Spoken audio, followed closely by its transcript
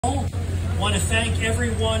want to thank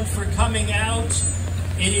everyone for coming out.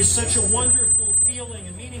 It is such a wonderful feeling,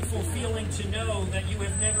 a meaningful feeling to know that you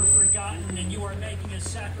have never forgotten and you are making a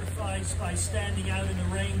sacrifice by standing out in the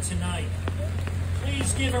rain tonight.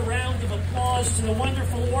 Please give a round of applause to the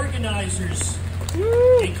wonderful organizers.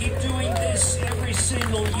 They keep doing this every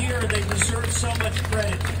single year. They deserve so much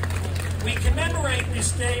credit. We commemorate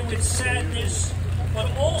this day with sadness, but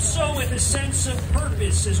also with a sense of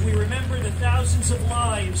purpose as we remember the thousands of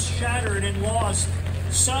lives shattered and lost,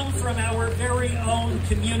 some from our very own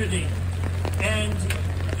community. And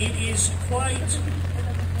it is quite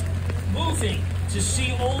moving to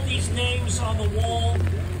see all these names on the wall,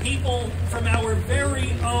 people from our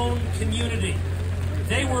very own community.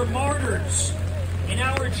 They were martyrs. In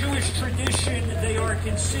our Jewish tradition, they are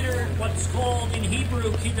considered what's called in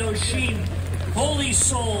Hebrew Kiddushim, holy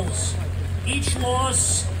souls. Each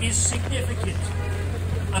loss is significant.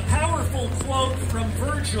 A powerful quote from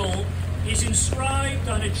Virgil is inscribed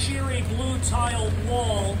on a cheery blue tiled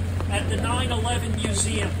wall at the 9/11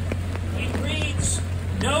 Museum. It reads,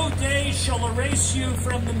 "No day shall erase you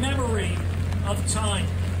from the memory of time."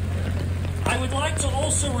 I would like to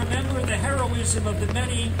also remember the heroism of the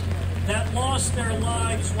many that lost their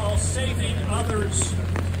lives while saving others.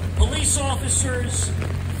 Police officers,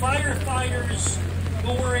 firefighters,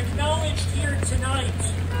 who were acknowledged here tonight,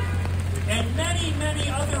 and many, many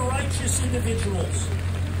other righteous individuals.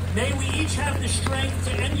 May we each have the strength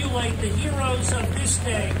to emulate the heroes of this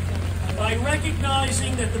day by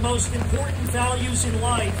recognizing that the most important values in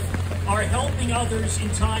life are helping others in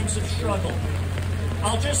times of struggle.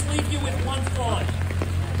 I'll just leave you with one thought.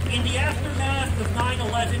 In the aftermath of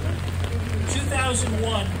 9/11,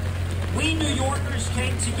 2001, we New Yorkers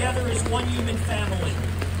came together as one human family.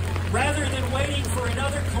 Rather than waiting for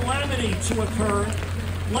another calamity to occur,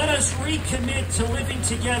 let us recommit to living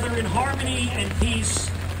together in harmony and peace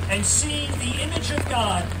and seeing the image of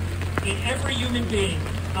God in every human being.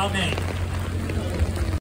 Amen.